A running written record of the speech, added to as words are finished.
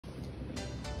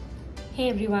Hey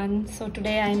everyone, so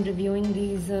today I'm reviewing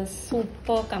these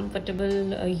super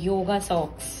comfortable yoga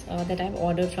socks that I've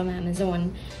ordered from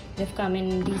Amazon. They've come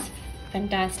in these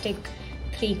fantastic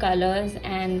 3 colors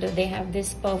and they have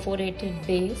this perforated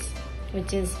base,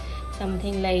 which is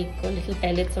something like little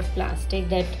pellets of plastic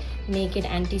that make it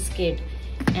anti-skid,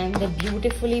 and they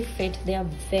beautifully fit. They are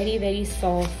very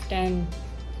soft and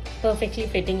perfectly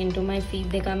fitting into my feet.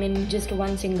 They come in just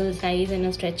one single size and a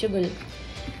stretchable,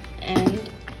 and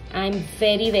I'm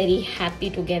very happy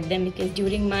to get them because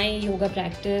during my yoga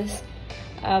practice,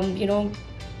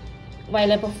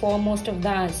 while I perform most of the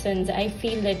asanas, I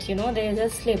feel that there is a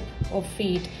slip of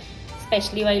feet,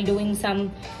 especially while doing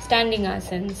some standing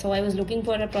asanas. So I was looking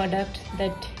for a product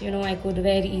that I could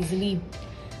wear easily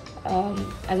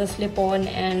as a slip-on,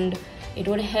 and it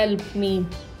would help me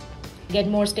get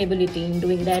more stability in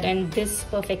doing that, and this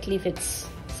perfectly fits.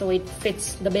 So it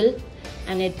fits the bill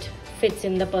and it fits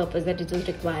in the purpose that it is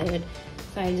required.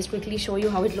 So I'll just quickly show you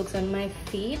how it looks on my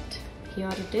feet. Here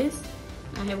it is.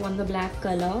 I have on the black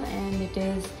color and it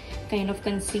is kind of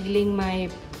concealing my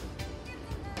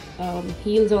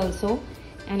heels also,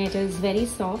 and it is very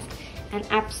soft and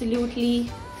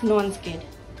absolutely non-skid.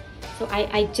 So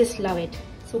I just love it.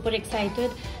 Super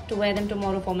excited to wear them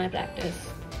tomorrow for my practice.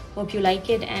 Hope you like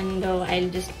it, and I'll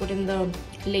just put in the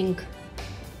link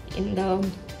in the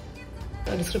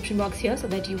description box here so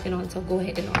that you can also go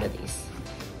ahead and order these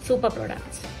super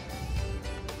products.